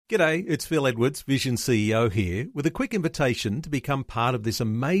G'day, it's Phil Edwards, Vision CEO here, with a quick invitation to become part of this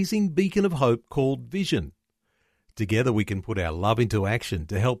amazing beacon of hope called Vision. Together we can put our love into action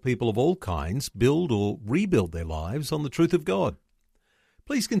to help people of all kinds build or rebuild their lives on the truth of God.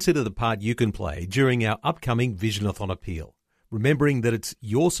 Please consider the part you can play during our upcoming Visionathon appeal, remembering that it's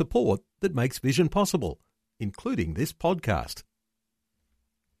your support that makes Vision possible, including this podcast.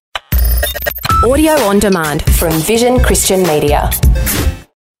 Audio on demand from Vision Christian Media.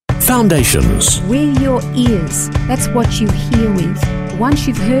 Foundations. We're your ears. That's what you hear with. Once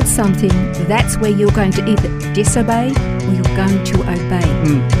you've heard something, that's where you're going to either disobey or you're going to obey.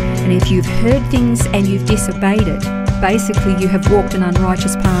 And if you've heard things and you've disobeyed it, basically you have walked an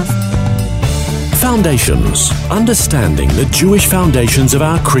unrighteous path. Foundations. Understanding the Jewish foundations of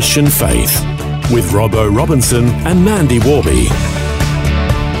our Christian faith. With Robbo Robinson and Mandy Warby.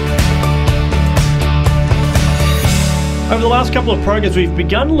 Over the last couple of programs, we've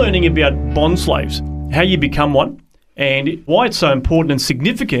begun learning about bond slaves, how you become one, and why it's so important and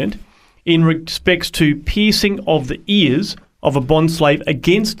significant in respects to piercing of the ears of a bond slave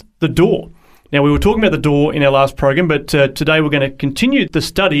against the door. Now, we were talking about the door in our last program, but today we're going to continue the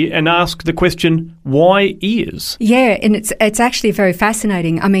study and ask the question, why ears? Yeah, and it's actually very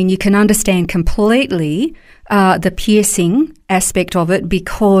fascinating. I mean, you can understand completely the piercing aspect of it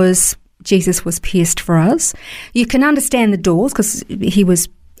because Jesus was pierced for us. You can understand the doors because he was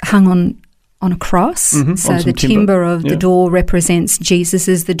hung on a cross. So the timber of the door represents Jesus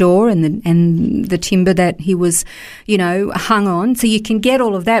as the door and the timber that he was, hung on. So you can get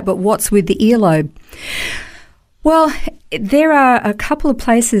all of that, but what's with the earlobe? Well, there are a couple of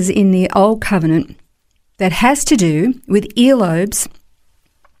places in the Old Covenant that has to do with earlobes,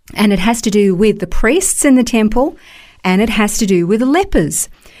 and it has to do with the priests in the temple, and it has to do with the lepers.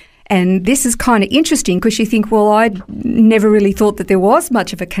 And this is kind of interesting because you think, well, I never really thought that there was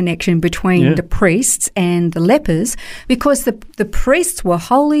much of a connection between the priests and the lepers because the priests were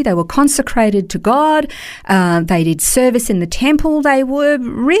holy, they were consecrated to God, they did service in the temple, they were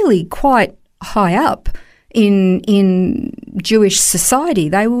really quite high up in Jewish society.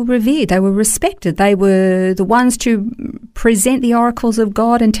 They were revered, they were respected, they were the ones to present the oracles of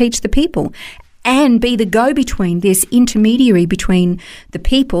God and teach the people and be the go-between, this intermediary between the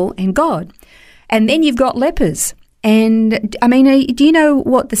people and God. And then you've got lepers. And, I mean, do you know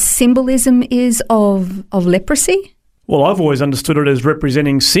what the symbolism is of leprosy? Well, I've always understood it as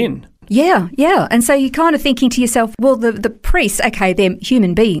representing sin. Yeah. And so you're kind of thinking to yourself, well, the priests, okay, they're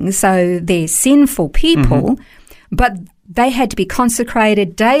human beings, so they're sinful people, but they had to be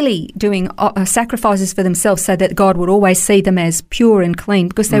consecrated daily, doing sacrifices for themselves so that God would always see them as pure and clean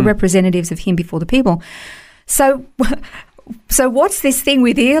because they're representatives of him before the people. So what's this thing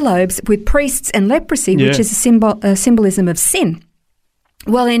with earlobes, with priests and leprosy, which is a symbolism of sin?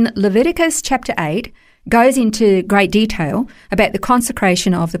 Well, in Leviticus chapter 8, goes into great detail about the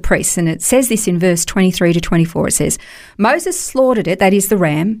consecration of the priests. And it says this in verse 23 to 24. It says, Moses slaughtered it, that is the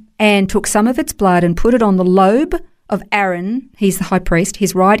ram, and took some of its blood and put it on the lobe of Aaron, he's the high priest,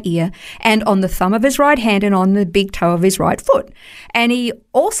 his right ear, and on the thumb of his right hand and on the big toe of his right foot. And he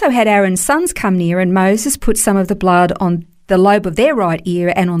also had Aaron's sons come near, and Moses put some of the blood on the lobe of their right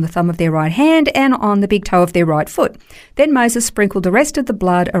ear and on the thumb of their right hand and on the big toe of their right foot. Then Moses sprinkled the rest of the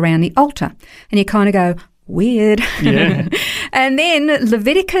blood around the altar. And you kind of go, weird. Yeah. And then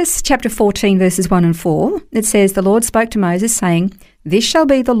Leviticus chapter 14, verses 1 and 4, it says, the Lord spoke to Moses, saying, this shall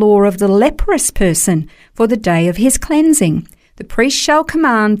be the law of the leprous person for the day of his cleansing. The priest shall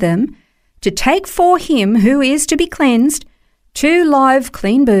command them to take for him who is to be cleansed 2 live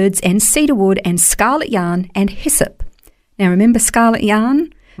clean birds and cedar wood and scarlet yarn and hyssop. Now remember scarlet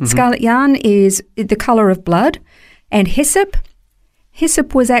yarn? Mm-hmm. Scarlet yarn is the colour of blood, and hyssop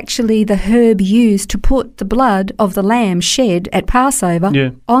was actually the herb used to put the blood of the lamb shed at Passover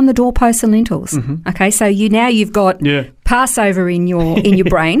on the doorposts and lintels. Mm-hmm. Okay, so you've got Passover in your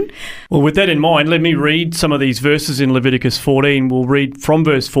brain. Well, with that in mind, let me read some of these verses in Leviticus 14. We'll read from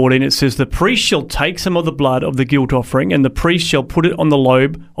verse 14. It says, the priest shall take some of the blood of the guilt offering, and the priest shall put it on the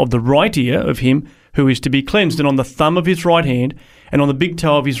lobe of the right ear of him who is to be cleansed, and on the thumb of his right hand, and on the big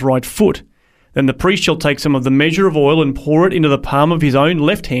toe of his right foot. Then the priest shall take some of the measure of oil and pour it into the palm of his own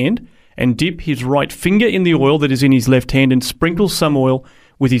left hand, and dip his right finger in the oil that is in his left hand, and sprinkle some oil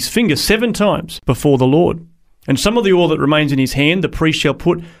with his finger 7 times before the Lord. And some of the oil that remains in his hand the priest shall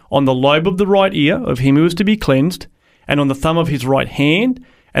put on the lobe of the right ear of him who is to be cleansed, and on the thumb of his right hand,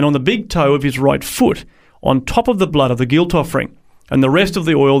 and on the big toe of his right foot, on top of the blood of the guilt offering. And the rest of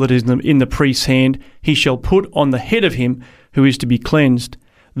the oil that is in the priest's hand he shall put on the head of him who is to be cleansed.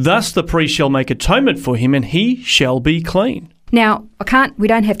 Thus the priest shall make atonement for him, and he shall be clean. Now, we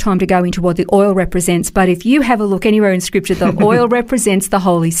don't have time to go into what the oil represents, but if you have a look anywhere in Scripture, the oil represents the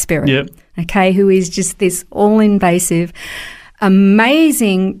Holy Spirit, Yep. okay, who is just this all-invasive,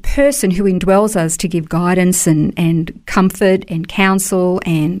 amazing person who indwells us to give guidance and comfort and counsel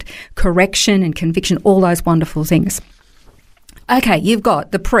and correction and conviction, all those wonderful things. Okay, you've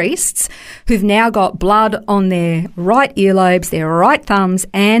got the priests who've now got blood on their right earlobes, their right thumbs,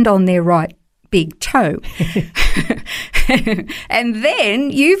 and on their right big toe. And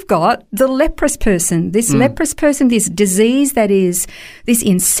then you've got the leprous person, this leprous person, this disease that is this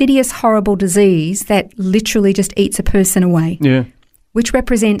insidious, horrible disease that literally just eats a person away, which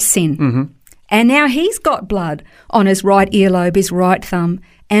represents sin. Mm-hmm. And now he's got blood on his right earlobe, his right thumb,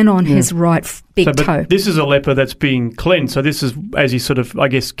 and on his right big toe. This is a leper that's being cleansed. So this is as he's sort of, I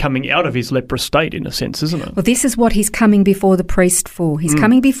guess, coming out of his leprous state in a sense, isn't it? Well, this is what he's coming before the priest for. He's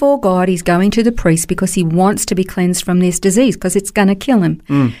coming before God. He's going to the priest because he wants to be cleansed from this disease because it's going to kill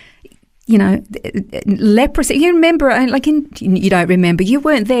him. You know, leprosy, you remember, you don't remember, you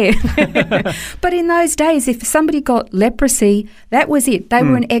weren't there. But in those days, if somebody got leprosy, that was it. They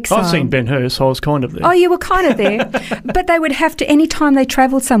were in exile. I've seen Ben-Hur, so I was kind of there. Oh, you were kind of there. But they would have to, any time they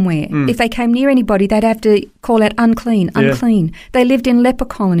travelled somewhere, if they came near anybody, they'd have to call out unclean, unclean. Yeah. They lived in leper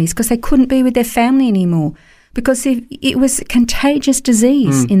colonies because they couldn't be with their family anymore because it was a contagious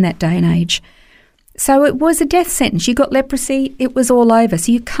disease in that day and age. So it was a death sentence. You got leprosy, it was all over.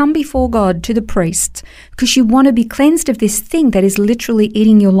 So you come before God to the priest because you want to be cleansed of this thing that is literally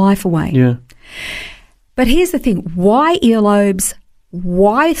eating your life away. Yeah. But here's the thing. Why earlobes,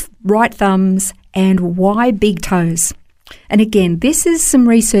 why right thumbs, and why big toes? And again, this is some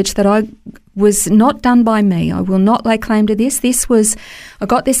research that was not done by me. I will not lay claim to this. I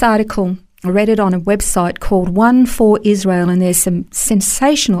got this article, I read it on a website called One for Israel, and there's some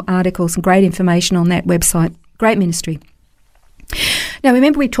sensational articles and great information on that website. Great ministry. Now,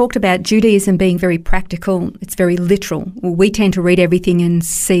 remember we talked about Judaism being very practical. It's very literal. Well, we tend to read everything and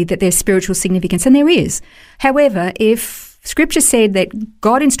see that there's spiritual significance, and there is. However, if Scripture said that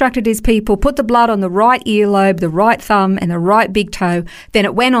God instructed his people, put the blood on the right earlobe, the right thumb, and the right big toe, then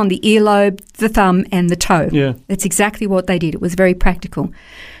it went on the earlobe, the thumb, and the toe. Yeah. That's exactly what they did. It was very practical.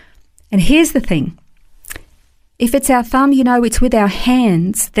 And here's the thing. If it's our thumb, it's with our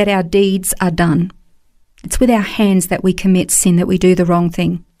hands that our deeds are done. It's with our hands that we commit sin, that we do the wrong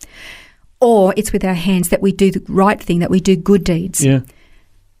thing. Or it's with our hands that we do the right thing, that we do good deeds. Yeah.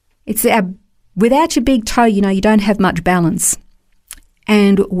 Without your big toe, you don't have much balance.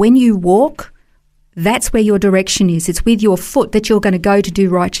 And when you walk, that's where your direction is. It's with your foot that you're going to go to do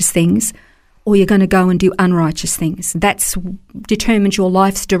righteous things, or you're going to go and do unrighteous things. That determines your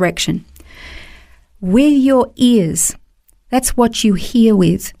life's direction. With your ears, that's what you hear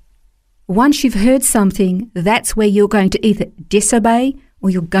with. Once you've heard something, that's where you're going to either disobey or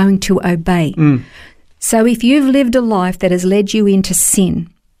you're going to obey. So if you've lived a life that has led you into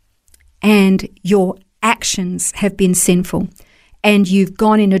sin and your actions have been sinful and you've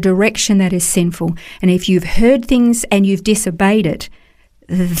gone in a direction that is sinful, and if you've heard things and you've disobeyed it,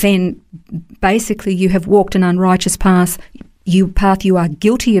 then basically you have walked an unrighteous path. You are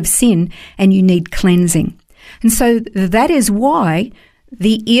guilty of sin and you need cleansing. And so that is why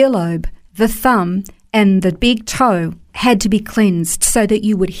the earlobe, the thumb, and the big toe had to be cleansed so that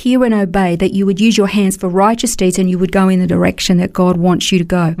you would hear and obey, that you would use your hands for righteous deeds and you would go in the direction that God wants you to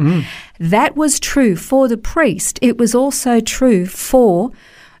go. That was true for the priest. It was also true for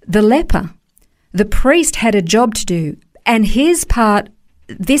the leper. The priest had a job to do, and his part,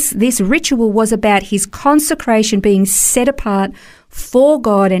 this ritual was about his consecration, being set apart for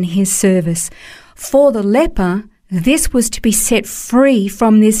God and his service. For the leper, this was to be set free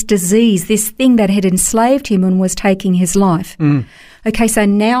from this disease, this thing that had enslaved him and was taking his life. Okay, so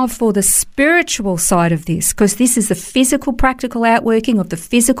now for the spiritual side of this, because this is the physical, practical outworking of the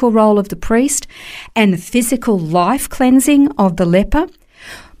physical role of the priest and the physical life cleansing of the leper.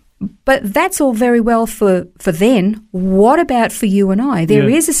 But that's all very well for then. What about for you and I? There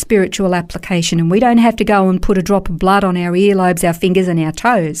is a spiritual application, and we don't have to go and put a drop of blood on our earlobes, our fingers and our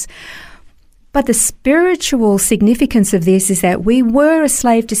toes. But the spiritual significance of this is that we were a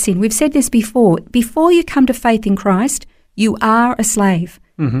slave to sin. We've said this before. Before you come to faith in Christ, you are a slave.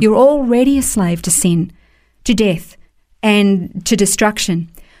 You're already a slave to sin, to death, and to destruction.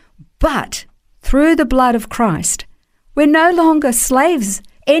 But through the blood of Christ, we're no longer slaves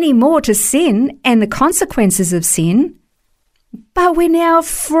anymore to sin and the consequences of sin, but we're now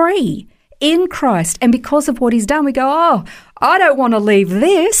free in Christ. And because of what he's done, we go, I don't want to leave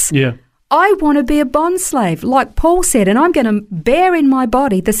this. Yeah. I want to be a bondslave, like Paul said, and I'm going to bear in my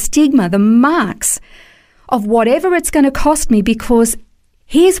body the stigma, the marks of whatever it's going to cost me, because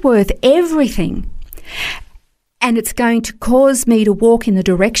He's worth everything. And it's going to cause me to walk in the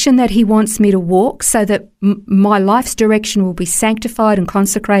direction that He wants me to walk, so that my life's direction will be sanctified and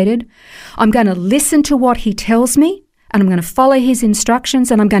consecrated. I'm going to listen to what He tells me, and I'm going to follow His instructions,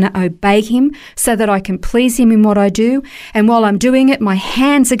 and I'm going to obey Him so that I can please Him in what I do. And while I'm doing it, my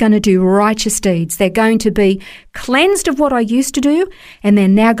hands are going to do righteous deeds. They're going to be cleansed of what I used to do, and they're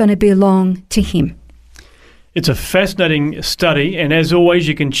now going to belong to Him. It's a fascinating study, and as always,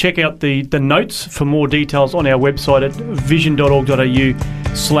 you can check out the notes for more details on our website at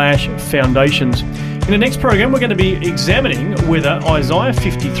vision.org.au/foundations. In the next program, we're going to be examining whether Isaiah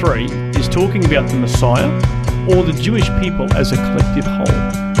 53 is talking about the Messiah or the Jewish people as a collective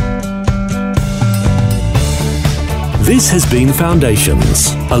whole. This has been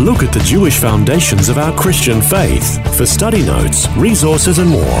Foundations, a look at the Jewish foundations of our Christian faith. For study notes, resources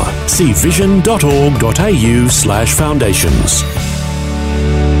and more, see vision.org.au/foundations.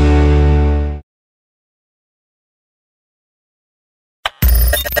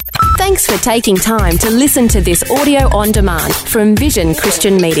 Thanks for taking time to listen to this audio on demand from Vision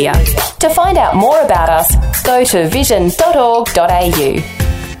Christian Media. To find out more about us, go to vision.org.au.